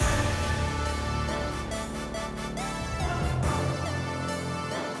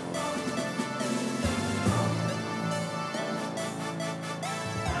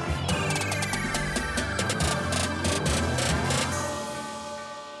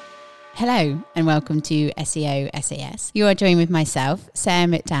Hello and welcome to SEO SAS. You are joined with myself, Sarah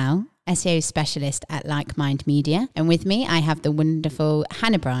McDowell, SEO specialist at Like Mind Media. And with me, I have the wonderful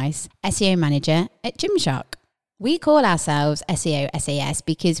Hannah Bryce, SEO manager at Gymshark. We call ourselves SEO SAS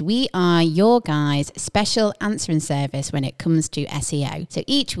because we are your guys' special answering service when it comes to SEO. So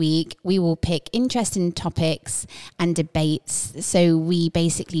each week we will pick interesting topics and debates. So we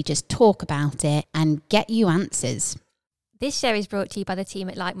basically just talk about it and get you answers. This show is brought to you by the team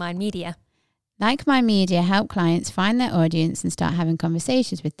at Like Mind Media. Like Mind Media help clients find their audience and start having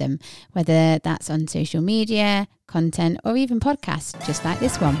conversations with them, whether that's on social media, content, or even podcasts, just like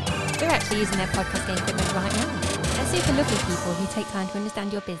this one. We're actually using their podcasting equipment right now. They're super lovely people who take time to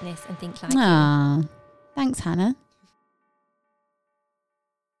understand your business and think like you. Thanks, Hannah.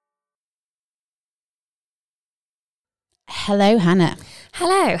 Hello, Hannah.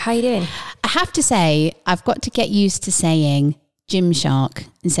 Hello, how are you doing? I have to say, I've got to get used to saying Gymshark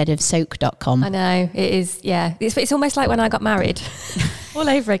instead of soak.com. I know, it is, yeah. It's almost like when I got married. All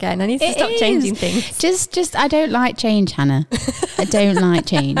over again. I need to stop changing things. Just, I don't like change, Hannah. I don't like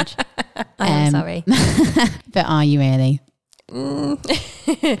change. I am sorry. But are you really?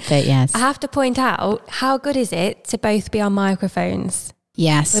 But yes. I have to point out, how good is it to both be on microphones?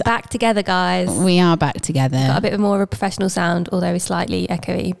 Yes. We're back together, guys. We are back together. Got a bit more of a professional sound, although it's slightly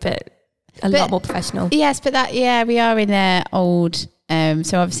echoey, but lot more professional. Yes, but we are in their old, so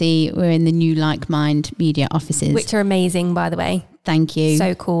obviously we're in the new Like Mind Media offices. Which are amazing, by the way. Thank you.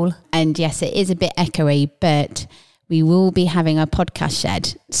 So cool. And yes, it is a bit echoey, but we will be having a podcast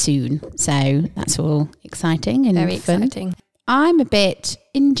shed soon. So that's all exciting and very fun. Exciting. I'm a bit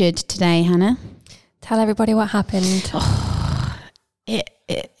injured today, Hannah. Tell everybody what happened.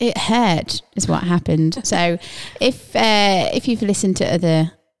 It hurt is what happened. So if you've listened to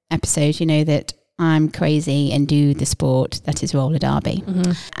other episodes, you know that I'm crazy and do the sport that is roller derby.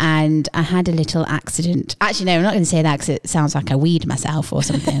 Mm-hmm. And I had a little accident. Actually, no, I'm not going to say that because it sounds like I weed myself or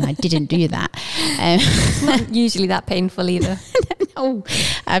something. I didn't do that. It's not usually that painful either. No,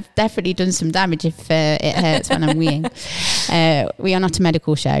 I've definitely done some damage if it hurts when I'm weeing. We are not a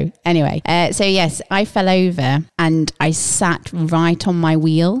medical show. Anyway, so yes, I fell over and I sat right on my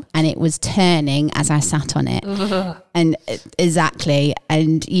wheel and it was turning as I sat on it. And exactly.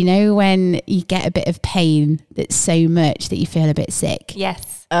 And you know when you get a bit of pain that's so much that you feel a bit sick?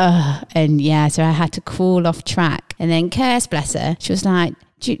 Yes. And yeah, so I had to crawl off track. And then Kirst, bless her, she was like,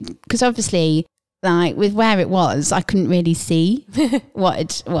 because obviously like with where it was, I couldn't really see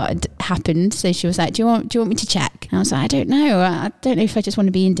what had happened. So she was like, do you want me to check? And I was like, I don't know if I just want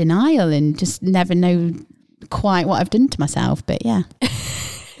to be in denial and just never know quite what I've done to myself. But yeah,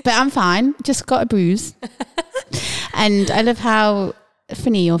 but I'm fine. Just got a bruise. And I love how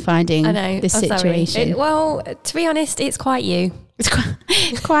funny you're finding this situation. Well, to be honest, it's quite you.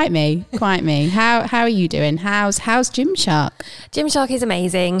 It's quite me. How are you doing? How's Gymshark? Gymshark is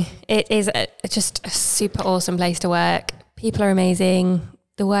amazing. It is just a super awesome place to work. People are amazing.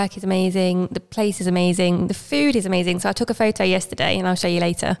 The work is amazing. The place is amazing. The food is amazing. So I took a photo yesterday and I'll show you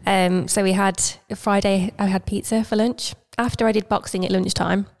later. So we had Friday, I had pizza for lunch after I did boxing at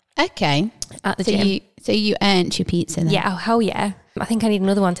lunchtime. Okay. At the gym. So you earned your pizza then? Yeah, oh hell yeah. I think I need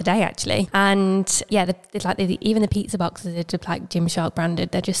another one today actually. And yeah, even the pizza boxes are just like Gymshark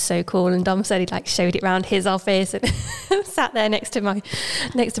branded. They're just so cool. And Dom said he like showed it around his office and sat there next to my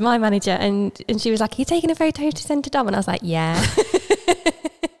manager and she was like, are you taking a photo to send to Dom? And I was like, yeah.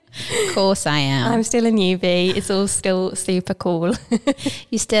 Of course I am. I'm still a newbie. It's all still super cool.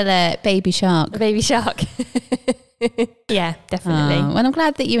 You're still a baby shark. A baby shark. Yeah, definitely. Oh, well, I'm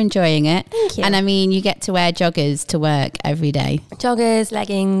glad that you're enjoying it. Thank you. And I mean, you get to wear joggers to work every day. Joggers,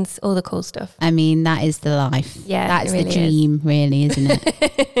 leggings, all the cool stuff. I mean, that is the life. Yeah, that's really the dream, really, isn't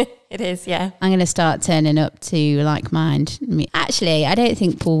it? It is, yeah. I'm going to start turning up to Like Mind. I mean, actually, I don't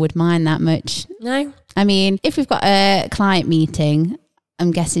think Paul would mind that much. No. I mean, if we've got a client meeting,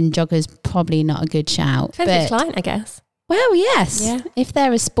 I'm guessing joggers probably not a good shout. Depends which client, I guess. Well, yes. Yeah. If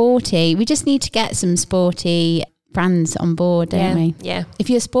they're a sporty, we just need to get some sporty brands on board, don't we? Yeah. If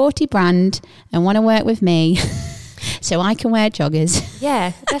you're a sporty brand and want to work with me so I can wear joggers.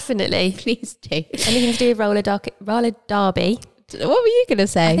 Yeah, definitely. Please do. Anything to do with roller derby. What were you going to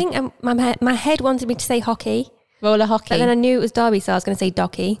say? I think my head wanted me to say hockey. Roller hockey. But then I knew it was derby, so I was going to say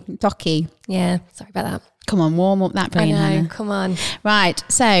docky. Docky. Yeah, sorry about that. Come on, warm up that brain, I know, Hannah. come on. Right,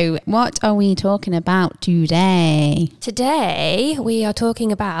 so what are we talking about today? Today, we are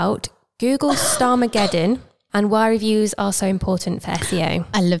talking about Google's Starmageddon and why reviews are so important for SEO.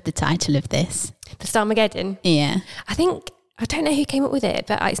 I love the title of this. The Starmageddon? Yeah. I don't know who came up with it,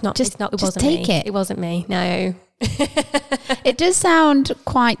 but it wasn't me. Take it. It wasn't me, no. It does sound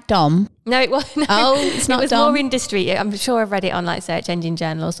quite dom. No, it wasn't. Oh, it's not It was dom. more industry. I'm sure I've read it on like Search Engine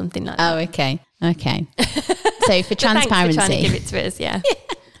Journal or something like that. Oh, okay. So for But transparency. thanks for trying to give it to us, yeah.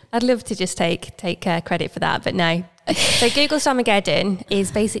 I'd love to just take credit for that, but no. So Google Starmageddon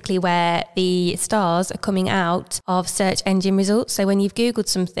is basically where the stars are coming out of search engine results. So when you've Googled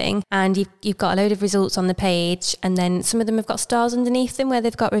something and you've got a load of results on the page, and then some of them have got stars underneath them where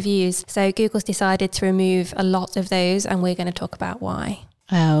they've got reviews. So Google's decided to remove a lot of those, and we're going to talk about why.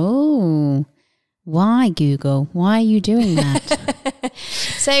 Oh, why, Google? Why are you doing that?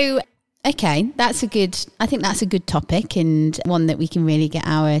 So, okay, I think that's a good topic, and one that we can really get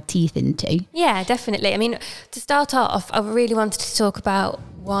our teeth into. Yeah, definitely. I mean, to start off, I really wanted to talk about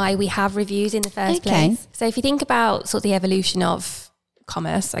why we have reviews in the first place. So if you think about sort of the evolution of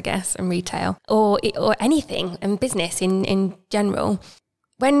commerce, I guess, and retail, or anything, and business in general,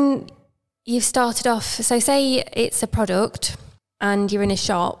 when you've started off, so say it's a product and you're in a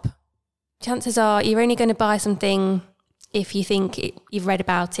shop, chances are you're only going to buy something if you think you've read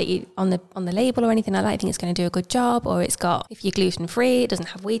about it on the label or anything like that. You think it's going to do a good job, or if you're gluten free, it doesn't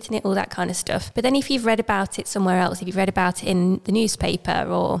have wheat in it, all that kind of stuff. But then if you've read about it somewhere else, if you've read about it in the newspaper,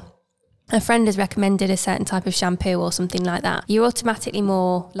 or a friend has recommended a certain type of shampoo or something like that, you're automatically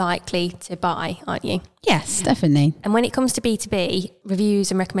more likely to buy, aren't you? Yes, definitely. And when it comes to B2B, reviews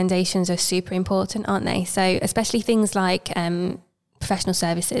and recommendations are super important, aren't they? So especially things like professional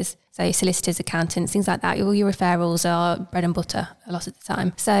services, so solicitors, accountants, things like that. All your referrals are bread and butter a lot of the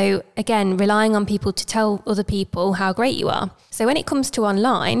time. So again, relying on people to tell other people how great you are. So when it comes to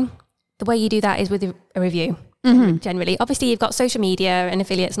online, the way you do that is with a review. Mm-hmm. Generally, obviously you've got social media and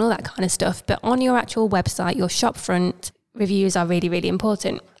affiliates and all that kind of stuff, but on your actual website, your shop front, reviews are really, really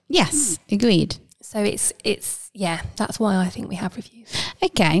important. Yes, agreed. So it's yeah, that's why I think we have reviews.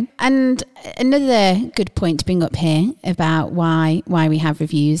 Okay, and another good point to bring up here about why we have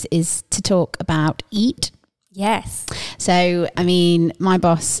reviews is to talk about eat. Yes. So, I mean, my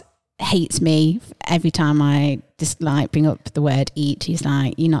boss hates me every time I just bring up the word eat. He's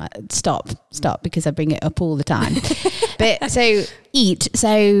like, stop, because I bring it up all the time. But so eat.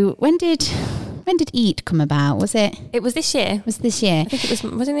 So when did eat come about? Was it? It was this year. Was this year? I think it was.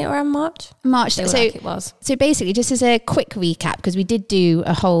 Wasn't it around March? March. So like it was. So basically, just as a quick recap, because we did do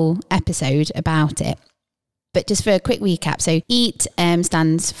a whole episode about it. But just for a quick recap, so EAT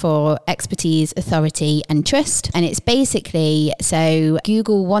stands for expertise, authority and trust. And it's basically, so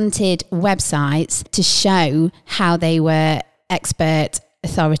Google wanted websites to show how they were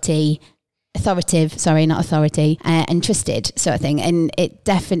authoritative, and trusted sort of thing. And it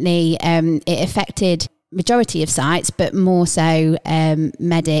definitely, it affected majority of sites, but more so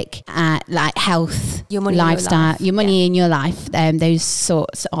medic, like health, your money, lifestyle, your money in your life, those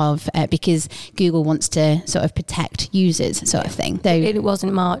sorts of, because Google wants to sort of protect users sort of thing. So it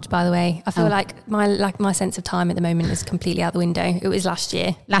wasn't March, by the way. I feel like my sense of time at the moment is completely out the window. It was last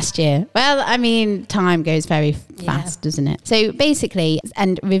year. Well, I mean, time goes very fast, doesn't it? So basically,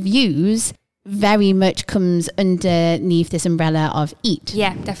 and reviews very much comes underneath this umbrella of EAT.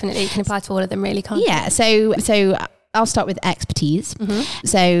 Yeah, definitely. It can apply to all of them, really, can't Yeah, so I'll start with expertise. Mm-hmm.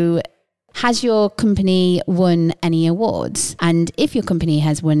 So has your company won any awards? And if your company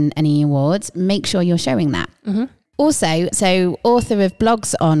has won any awards, make sure you're showing that. Mm-hmm. Also, so author of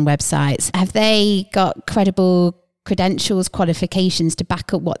blogs on websites, have they got credible credentials, qualifications to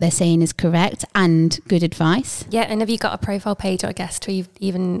back up what they're saying is correct and good advice? Yeah, and have you got a profile page, I guess, to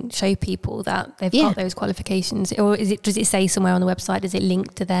even show people that they've got those qualifications? Or does it say somewhere on the website, does it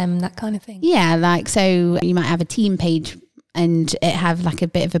link to them, that kind of thing? Yeah, like, so you might have a team page and it have like a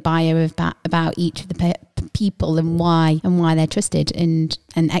bit of a bio about each of the people and why they're trusted and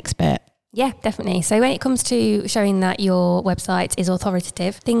an expert. Yeah, definitely. So when it comes to showing that your website is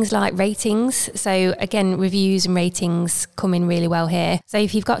authoritative, things like ratings. So again, reviews and ratings come in really well here. So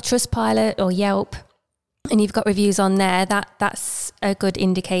if you've got Trustpilot or Yelp and you've got reviews on there, that's a good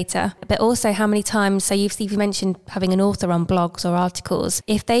indicator. But also how many times, so you've mentioned having an author on blogs or articles.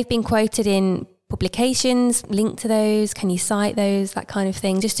 If they've been quoted in publications, link to those, can you cite those, that kind of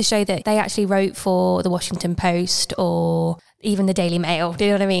thing, just to show that they actually wrote for the Washington Post or even the Daily Mail. Do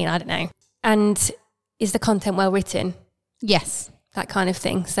you know what I mean? I don't know. And is the content well written? Yes. That kind of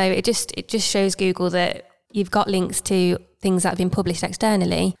thing. So it just shows Google that you've got links to things that have been published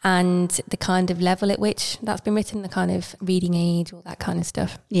externally and the kind of level at which that's been written, the kind of reading age, all that kind of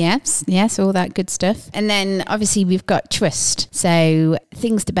stuff. Yes, all that good stuff. And then obviously we've got trust. So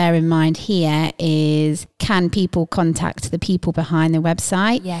things to bear in mind here is, can people contact the people behind the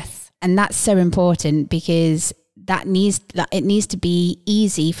website? Yes. And that's so important because it needs to be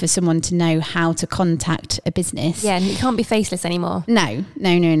easy for someone to know how to contact a business. Yeah, and it can't be faceless anymore. No,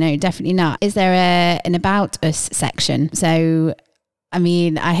 definitely not. Is there an About Us section? So, I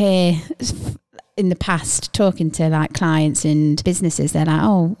mean, I hear in the past talking to like clients and businesses, they're like,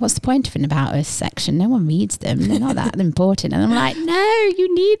 oh, what's the point of an About Us section? No one reads them. They're not that important. And I'm like, no,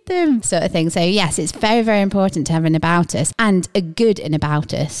 you need them, sort of thing. So yes, it's very, very important to have an About Us, and a good an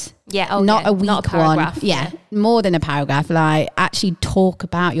About Us. Yeah, A weak not a paragraph. one. Yeah, more than a paragraph. Like, actually talk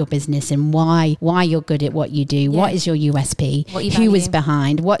about your business and why you're good at what you do. Yeah. What is your USP? Who is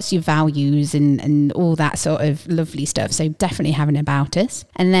behind? What's your values and all that sort of lovely stuff. So definitely have an About Us.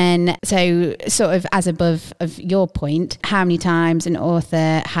 And then, so sort of as above of your point, how many times an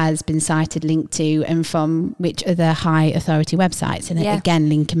author has been cited, linked to, and from which other high authority websites. And again,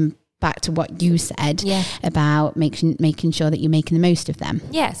 linking back to what you said about making sure that you're making the most of them.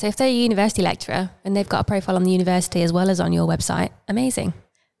 Yeah, so if they're a university lecturer and they've got a profile on the university as well as on your website, amazing.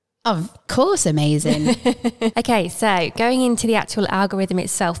 Of course, amazing. Okay, so going into the actual algorithm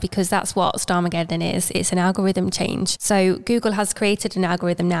itself, because that's what Starmageddon is. It's an algorithm change. So Google has created an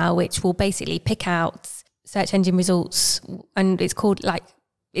algorithm now which will basically pick out search engine results, and it's called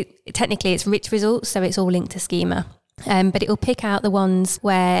technically it's rich results, so it's all linked to schema. But it will pick out the ones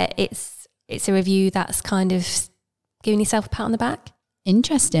where it's a review that's kind of giving yourself a pat on the back.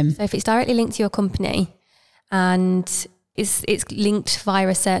 Interesting. So if it's directly linked to your company and it's linked via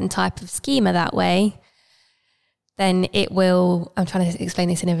a certain type of schema that way, then it will, I'm trying to explain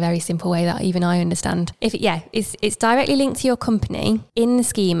this in a very simple way that even I understand. If it's directly linked to your company in the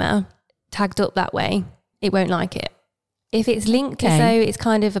schema, tagged up that way, it won't like it. If it's linked as though it's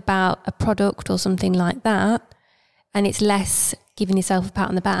kind of about a product or something like that, and it's less giving yourself a pat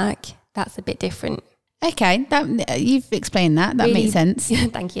on the back, that's a bit different. Okay, you've explained that. That really, makes sense.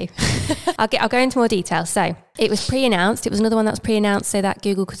 Thank you. I'll go into more detail. So it was pre-announced. It was another one that was pre-announced so that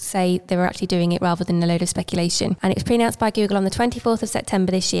Google could say they were actually doing it rather than a load of speculation. And it was pre-announced by Google on the 24th of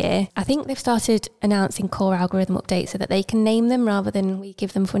September this year. I think they've started announcing core algorithm updates so that they can name them rather than we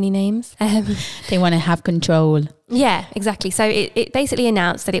give them funny names. They want to have control. Yeah, exactly. So it basically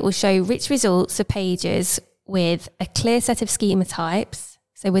announced that it will show rich results of pages with a clear set of schema types,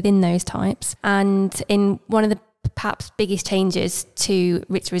 so within those types. And in one of the perhaps biggest changes to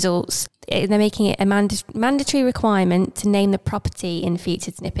rich results, they're making it a mandatory requirement to name the property in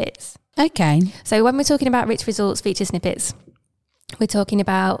featured snippets. Okay. So when we're talking about rich results, featured snippets, we're talking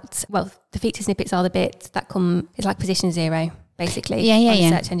about, the featured snippets are the bits that come, it's like position 0, basically, on the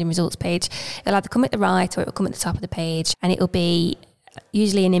search engine results page. It'll either come at the right or it'll come at the top of the page, and it'll be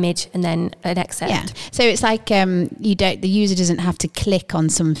usually an image and then an excerpt. Yeah. So it's like the user doesn't have to click on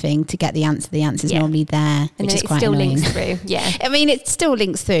something to get the answer. The answer's normally there, which is quite annoying. Links through. Yeah. I mean, it still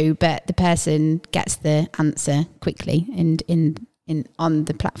links through, but the person gets the answer quickly and in on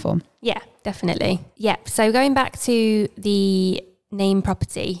the platform. Yeah, definitely. Yeah. So going back to the name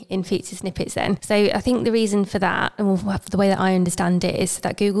property in featured snippets then. So I think the reason for that, and the way that I understand it, is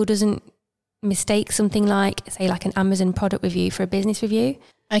that Google doesn't mistake something like, say, like an Amazon product review for a business review.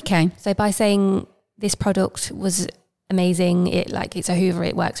 Okay. So by saying this product was amazing, it's a Hoover,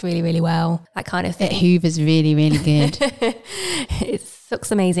 it works really, really well, that kind of thing. It Hoovers really, really good. It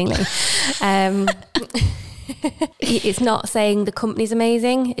sucks amazingly. It's not saying the company's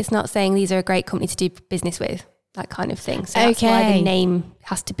amazing. It's not saying these are a great company to do business with, that kind of thing. So that's why the name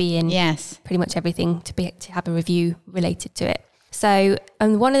has to be in pretty much everything to have a review related to it. So,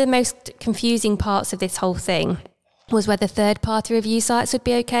 and one of the most confusing parts of this whole thing was whether third-party review sites would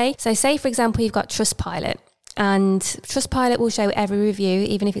be okay. So say, for example, you've got Trustpilot, and Trustpilot will show every review,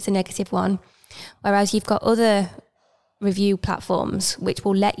 even if it's a negative one, whereas you've got other review platforms which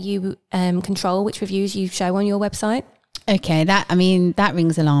will let you control which reviews you show on your website. Okay, that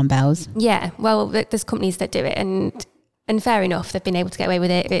rings alarm bells. Yeah, well, there's companies that do it, and fair enough, they've been able to get away with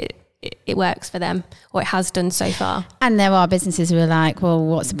it. It works for them, or it has done so far. And there are businesses who are like, well,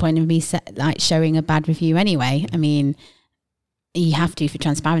 what's the point of me showing a bad review anyway? I mean, you have to for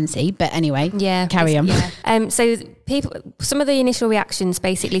transparency, but anyway, carry on. Yeah. So some of the initial reactions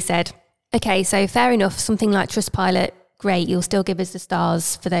basically said, okay, so fair enough, something like Trustpilot, great, you'll still give us the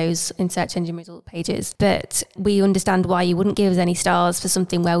stars for those in search engine result pages, but we understand why you wouldn't give us any stars for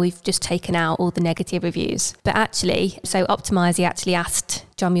something where we've just taken out all the negative reviews. But actually, so Optimize actually asked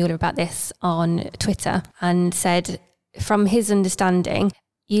John Mueller about this on Twitter and said, from his understanding,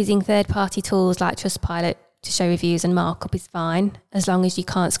 using third-party tools like Trustpilot to show reviews and markup is fine, as long as you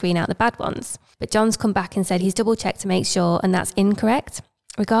can't screen out the bad ones. But John's come back and said he's double-checked to make sure, and that's incorrect.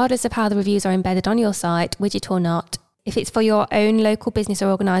 Regardless of how the reviews are embedded on your site, widget or not, If it's for your own local business or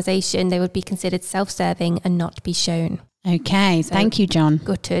organisation, they would be considered self-serving and not be shown. Okay, so thank you, John.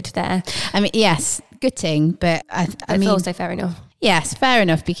 Gutted there. I mean, yes, gutting, but I mean... It's also fair enough. Yes, fair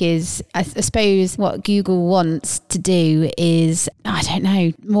enough, because I suppose what Google wants to do is, I don't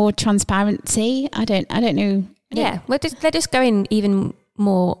know, more transparency. I don't know. Yeah, they're just going even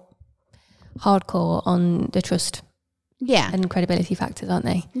more hardcore on the trust and credibility factors, aren't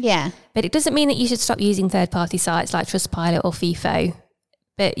they? Yeah. But it doesn't mean that you should stop using third-party sites like Trustpilot or FIFO.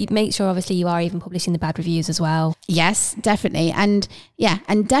 But you make sure, obviously, you are even publishing the bad reviews as well. Yes, definitely. And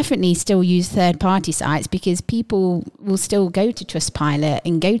definitely still use third-party sites, because people will still go to Trustpilot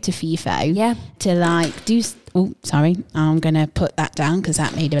and go to FIFO to like do... Oh, sorry, I'm going to put that down because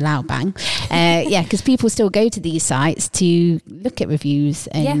that made a loud bang. Because people still go to these sites to look at reviews.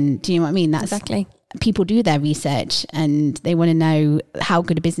 And do you know what I mean? That's exactly. People do their research and they want to know how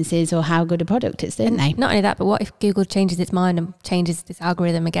good a business is or how good a product is, don't they? Not only that, but what if Google changes its mind and changes this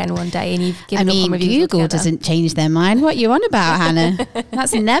algorithm again one day and you've given up on reviews Google altogether? Doesn't change their mind. What are you on about, Hannah?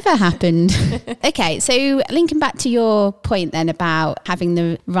 That's never happened. Okay, so linking back to your point then about having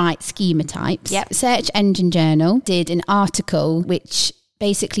the right schema types. Yep. Search Engine Journal did an article which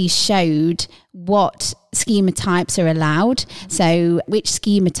basically showed what schema types are allowed. So which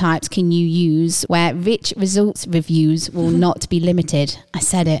schema types can you use where rich results reviews will not be limited. I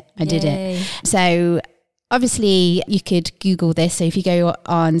said it. I did it. So obviously you could Google this. So if you go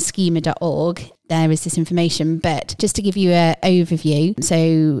on schema.org, there is this information, but just to give you an overview.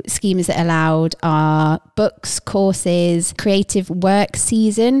 So schemas that are allowed are books, courses, creative work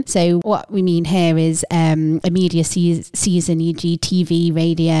season. So what we mean here is a media season, e.g. TV,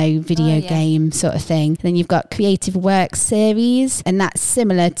 radio, video game sort of thing. Then you've got creative work series, and that's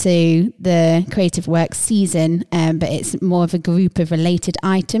similar to the creative work season, but it's more of a group of related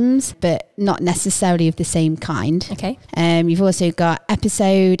items, but not necessarily of the same kind. Okay. You've also got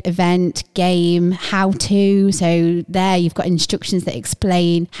episode, event, game, how to. So there you've got instructions that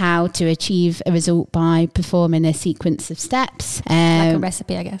explain how to achieve a result by performing a sequence of steps. Like a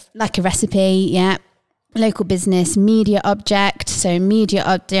recipe, I guess. Like a recipe, yeah. Local business media object. So media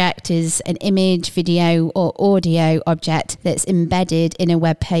object is an image, video or audio object that's embedded in a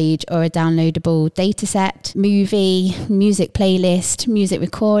web page or a downloadable data set. Movie, music playlist, music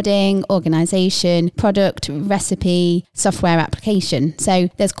recording, organization, product, recipe, software application. So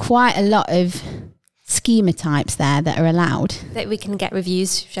there's quite a lot of schema types there that are allowed. That we can get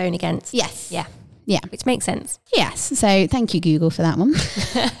reviews shown against. Yes. Yeah. Yeah. Which makes sense. Yes. So thank you, Google, for that one.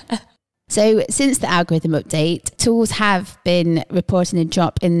 So since the algorithm update, tools have been reporting a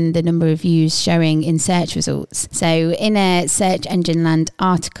drop in the number of views showing in search results. So in a Search Engine Land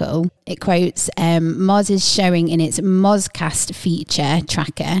article, it quotes Moz is showing in its Mozcast feature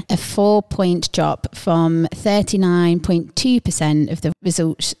tracker a 4-point drop from 39.2% of the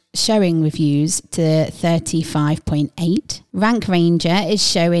results showing reviews to 35.8%. Rank Ranger is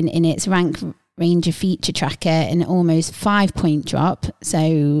showing in its Rank Ranger feature tracker an almost 5-point drop.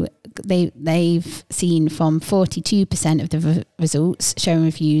 So they've seen from 42% of the results showing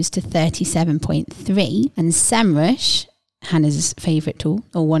reviews to 37.3%. And SEMrush, Hannah's favourite tool,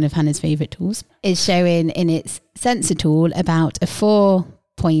 or one of Hannah's favourite tools, is showing in its sensor tool about a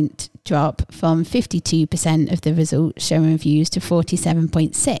 4-point drop from 52% of the results showing reviews to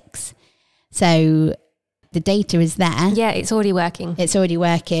 47.6%. So the data is there. Yeah, it's already working. And so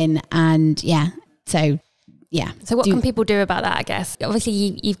what can people do about that, I guess?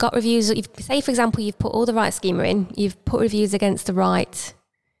 Obviously, you've got reviews. Say, for example, you've put all the right schema in. You've put reviews against the right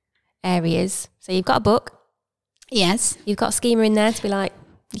areas. So you've got a book. Yes. You've got schema in there to be like...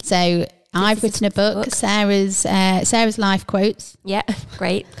 So I've written a book, Sarah's Life Quotes. Yeah,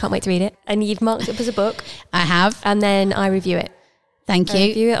 great. Can't wait to read it. And you've marked it up as a book. I have. And then I review it. Thank you. I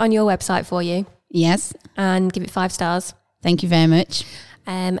review it on your website for you. Yes. And give it 5 stars. Thank you very much.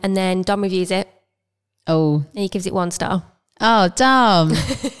 And then Dom reviews it. Oh. And he gives it 1 star. Oh, Dom.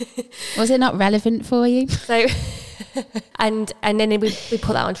 Was it not relevant for you? So, and then we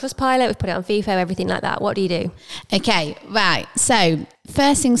put that on Trustpilot, we put it on FIFO, everything like that. What do you do? Okay, right. So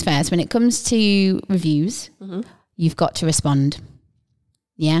first things first, when it comes to reviews, you've got to respond.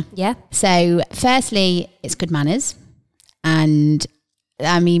 Yeah? Yeah. So firstly, it's good manners. And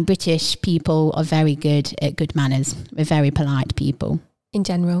I mean, British people are very good at good manners. We're very polite people. In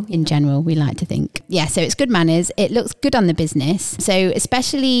general, we like to think. Yeah, so it's good manners. It looks good on the business. So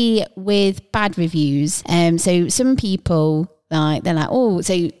especially with bad reviews. So some people, they're like, oh,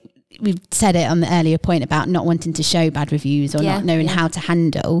 so we've said it on the earlier point about not wanting to show bad reviews or not knowing how to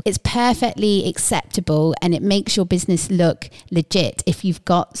handle. It's perfectly acceptable and it makes your business look legit if you've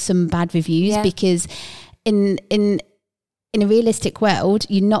got some bad reviews because in in a realistic world,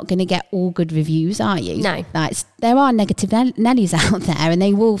 you're not going to get all good reviews, are you? No. Like, there are negative Nellies out there, and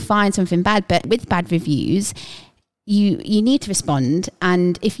they will find something bad. But with bad reviews, you need to respond.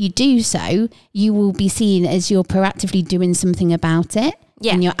 And if you do so, you will be seen as you're proactively doing something about it.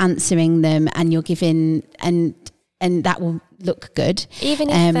 Yeah. And you're answering them, and you're giving, and that will look good. Even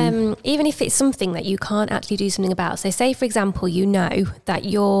if it's something that you can't actually do something about. So say, for example, you know that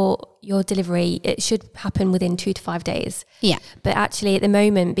your delivery, it should happen within 2 to 5 days. Yeah. But actually at the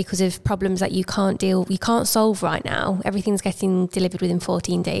moment, because of problems that you can't solve right now, everything's getting delivered within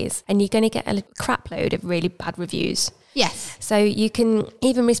 14 days. And you're going to get a crap load of really bad reviews. Yes. So you can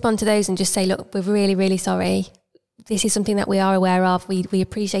even respond to those and just say, look, we're really, really sorry. This is something that we are aware of. We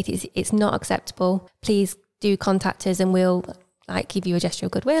appreciate it. It's not acceptable. Please do contact us, and we'll give you a gesture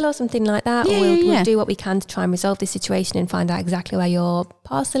of goodwill or something like that. Yeah, or we'll do what we can to try and resolve this situation and find out exactly where your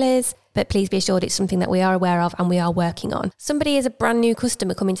parcel is. But please be assured it's something that we are aware of and we are working on. Somebody as a brand new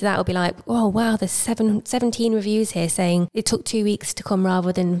customer coming to that will be like, oh wow, there's 17 reviews here saying it took 2 weeks to come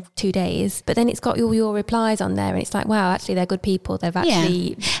rather than 2 days. But then it's got all your replies on there, and it's like, wow, actually they're good people. They've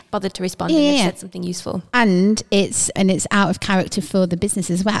actually bothered to respond and they've said something useful. And it's out of character for the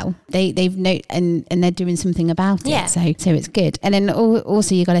business as well. They've and they're doing something about it. Yeah. So it's good. And then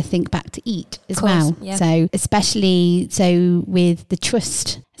also you got to think back to eat as well. Yeah. So especially with the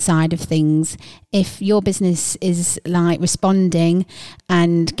trust side of things, if your business is responding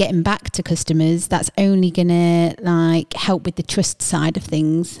and getting back to customers, that's only gonna help with the trust side of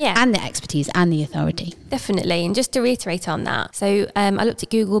things, and the expertise and the authority. Definitely. And just to reiterate on that, so I looked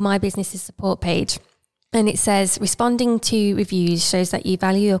at Google My Business's support page, and it says responding to reviews shows that you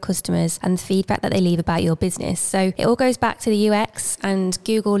value your customers and the feedback that they leave about your business. So it all goes back to the UX and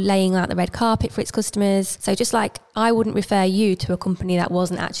Google laying out the red carpet for its customers. So just like I wouldn't refer you to a company that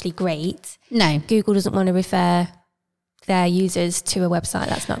wasn't actually great. No. Google doesn't want to refer their users to a website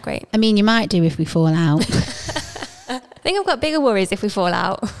that's not great. I mean, you might do if we fall out. I think I've got bigger worries if we fall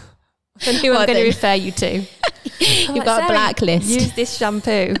out than who I'm going to refer you to. You've got a blacklist. Use this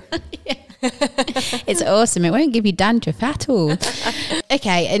shampoo. It's awesome. It won't give you dandruff at all.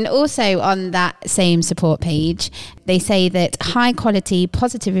 Okay, and also on that same support page, they say that high quality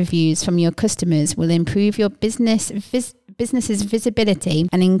positive reviews from your customers will improve your business's visibility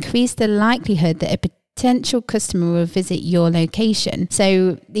and increase the likelihood that a potential customer will visit your location.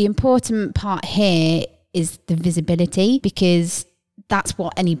 So the important part here is the visibility, because that's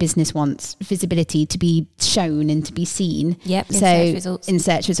what any business wants, visibility, to be shown and to be seen. Yep, in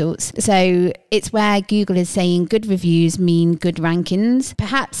search results. So it's where Google is saying good reviews mean good rankings,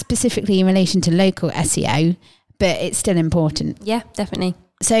 perhaps specifically in relation to local SEO, but it's still important. Yeah, definitely.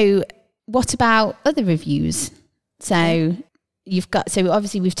 So what about other reviews? So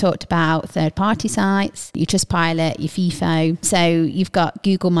obviously we've talked about third-party sites, your Trustpilot, your FIFO. So you've got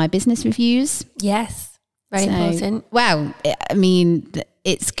Google My Business reviews. Yes. Very important. Well, I mean,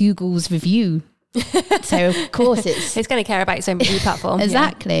 it's Google's review. So, of course, it's going to care about its own review platform.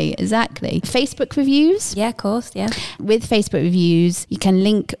 Exactly. Facebook reviews. Yeah, of course, yeah. With Facebook reviews, you can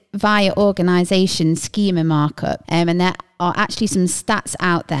link via organisation schema markup. And there are actually some stats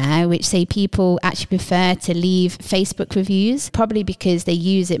out there which say people actually prefer to leave Facebook reviews, probably because they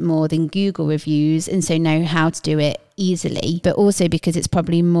use it more than Google reviews and so know how to do it easily, but also because it's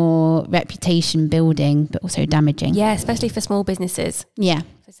probably more reputation building, but also damaging. Yeah, especially for small businesses. Yeah.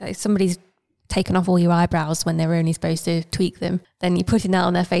 So if somebody's taken off all your eyebrows when they're only supposed to tweak them, then you putting that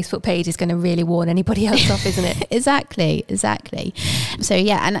on their Facebook page is going to really warn anybody else off, isn't it? Exactly. So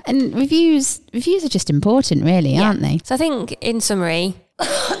yeah, and reviews are just important, really, aren't they? So I think in summary,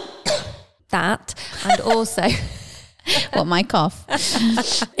 that, and also what, my cough?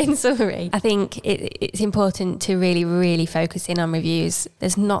 In summary, I think it's important to really, really focus in on reviews.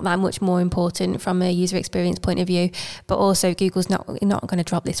 There's not that much more important from a user experience point of view, but also Google's not going to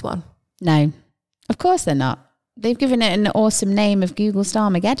drop this one. No, of course they're not. They've given it an awesome name of Google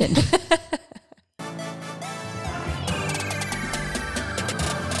Starmageddon.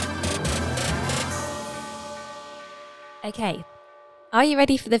 Okay, are you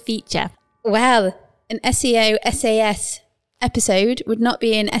ready for the feature? Well, an SEO SAS episode would not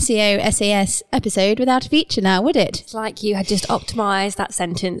be an SEO SAS episode without a feature now, would it? It's like you had just optimised that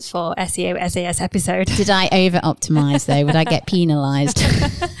sentence for SEO SAS episode. Did I over-optimise though? Would I get penalised?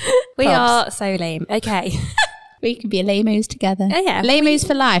 We are so lame. Okay. We could be lamos together. Oh, yeah. Lamos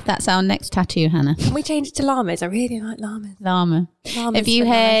for life. That's our next tattoo, Hannah. Can we change it to llamas? I really like llamas. Llama. Llamas. Have you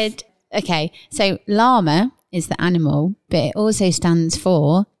heard? Okay, so llama is the animal, but it also stands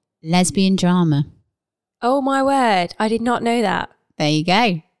for lesbian drama. Oh my word. I did not know that. There you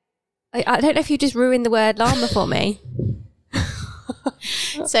go. I don't know if you just ruined the word llama for me.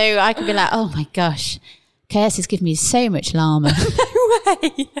 So I could be like, oh my gosh, Kirsty's given me so much llama. No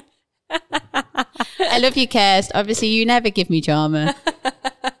way. I love you, Kirst. Obviously, you never give me drama.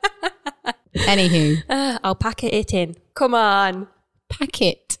 Anywho. I'll pack it in. Come on.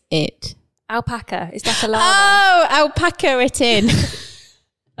 Packet it. Alpaca. Is that a llama? Oh, alpaca it in.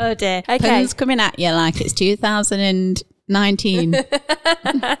 Oh dear. Okay. Puns coming at you like it's 2019.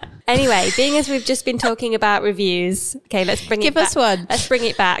 Anyway, being as we've just been talking about reviews, okay, let's bring it back. Give us one. Let's bring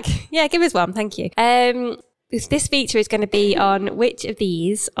it back. Yeah, give us one. Thank you. This feature is going to be on which of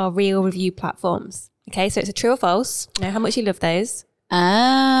these are real review platforms. Okay, so it's a true or false. You know how much you love those.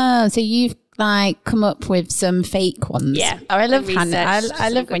 Oh, so you've like come up with some fake ones. Yeah. Oh, I love Hannah. I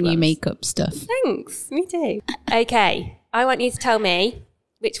love when you make up stuff. Thanks. Me too. Okay, I want you to tell me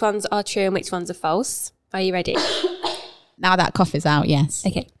which ones are true and which ones are false. Are you ready? Now that cough is out, yes.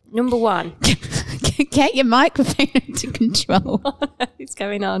 Okay, number one. Get your microphone under control. What's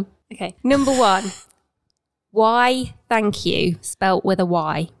going on? Okay, number one. Why thank you, spelt with a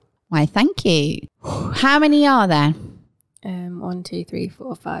Y. Why, thank you. How many are there? 1, 2, 3,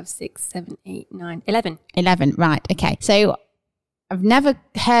 4, 5, 6, 7, 8, 9, 11. 11, right, okay. So I've never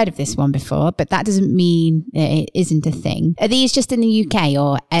heard of this one before, but that doesn't mean it isn't a thing. Are these just in the UK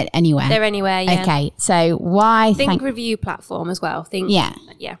or anywhere? They're anywhere, yeah. Okay, so why Think review platform as well. Yeah.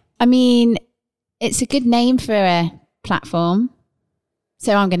 Yeah. I mean, it's a good name for a platform,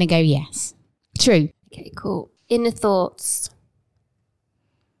 so I'm going to go yes. True. Okay, cool. Inner thoughts.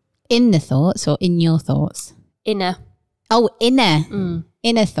 In the thoughts or in your thoughts? Inner. Oh, inner.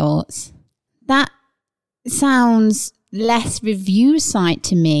 Inner thoughts. That sounds less review site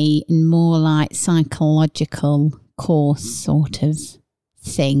to me and more like psychological course sort of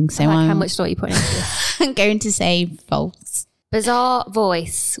thing. So how much thought you put into this? I'm going to say false. Bizarre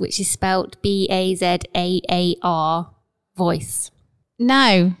voice, which is spelled Bazaar, voice.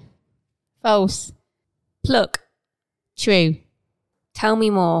 No. False. Pluck. True. Tell me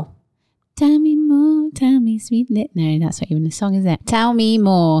more. Tell me more, tell me sweet. No, that's not even a song, is it? Tell me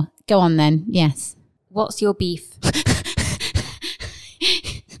more. Go on then. Yes. What's your beef?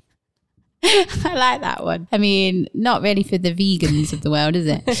 I like that one. I mean, not really for the vegans of the world, is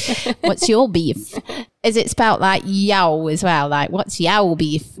it? What's your beef? Is it spelt like yow as well? Like, what's yow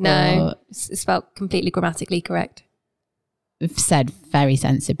beef? No, it's spelled completely grammatically correct. Said very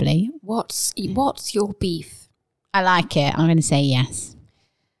sensibly. What's your beef? I like it. I'm going to say yes.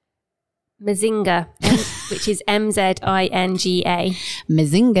 Mazinga, which is Mzinga.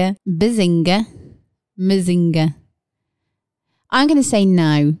 Mazinga. Bazinga. Mazinga. I'm going to say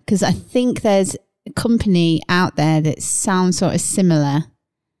no, because I think there's a company out there that sounds sort of similar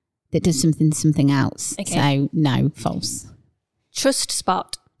that does something else. Okay. So no, false. Trust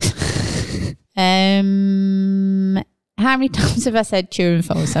spot. How many times have I said true and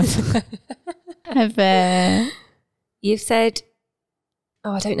false? You've said,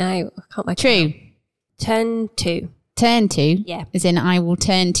 I don't know. I can't make true. Turn to. Turn to? Yeah. As in I will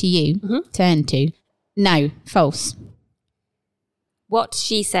turn to you. Mm-hmm. Turn to. No, false. What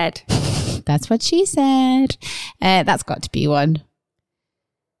she said. That's what she said. That's got to be one.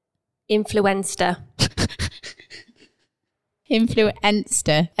 Influencer.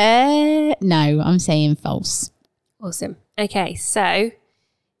 Influencer. No, I'm saying false. Awesome. Okay, so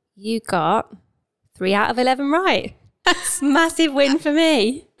you got 3 out of 11 right. That's a massive win for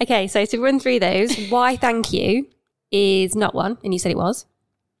me. Okay, so to run through those, why thank you is not one, and you said it was.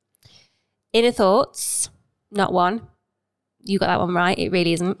 Inner thoughts, not one. You got that one right. It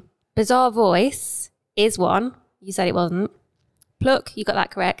really isn't. Bizarre voice is one. You said it wasn't. Pluck, you got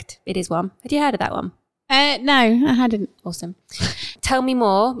that correct. It is one. Had you heard of that one? No, I hadn't. Awesome. Tell me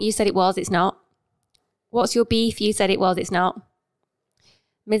more. You said it was. It's not. What's your beef? You said it was. It's not.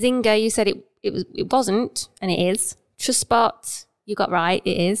 Mazinga, you said it wasn't, and it is. Trust spot, you got right.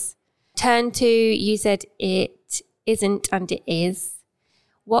 It is. Turn to, you said it isn't, and it is.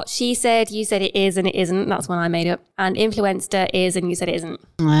 What she said, you said it is and it isn't. That's one I made up. And influencer is and you said it isn't.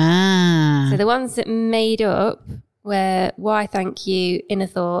 Ah. So the ones that made up were why thank you, inner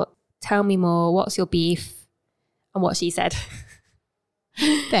thought, tell me more, what's your beef, and what she said.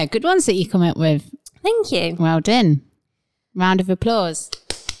 They're good ones that you come up with. Thank you. Well done. Round of applause.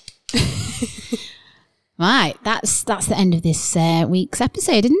 Right, that's the end of this week's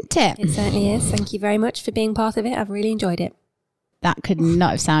episode, isn't it? It certainly is. Thank you very much for being part of it. I've really enjoyed it. That could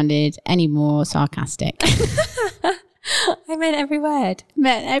not have sounded any more sarcastic. I meant every word.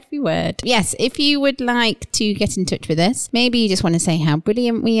 Meant every word. Yes, if you would like to get in touch with us, maybe you just want to say how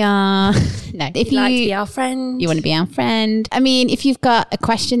brilliant we are. No, if You'd like to be our friend. You want to be our friend. I mean, if you've got a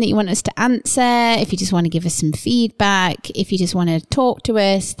question that you want us to answer, if you just want to give us some feedback, if you just want to talk to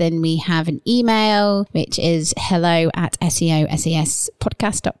us, then we have an email, which is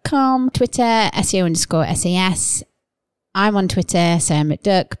hello@seosaspodcast.com, Twitter, SEO_SAS. I'm on Twitter, Sarah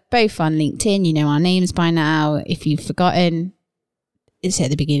McDuck, both on LinkedIn. You know our names by now. If you've forgotten, it's at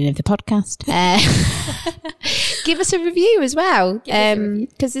the beginning of the podcast. Give us a review as well.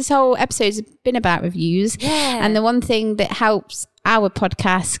 Because this whole episode's been about reviews. Yeah. And the one thing that helps our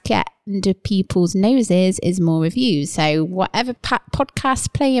podcast get under people's noses is more reviews. So whatever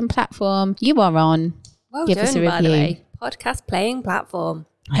podcast playing platform you are on, give us a review. By the way. Podcast playing platform.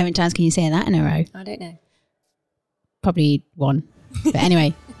 How many times can you say that in a row? I don't know. Probably one. But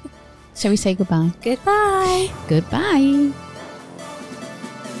anyway, shall we say goodbye? Goodbye. Goodbye.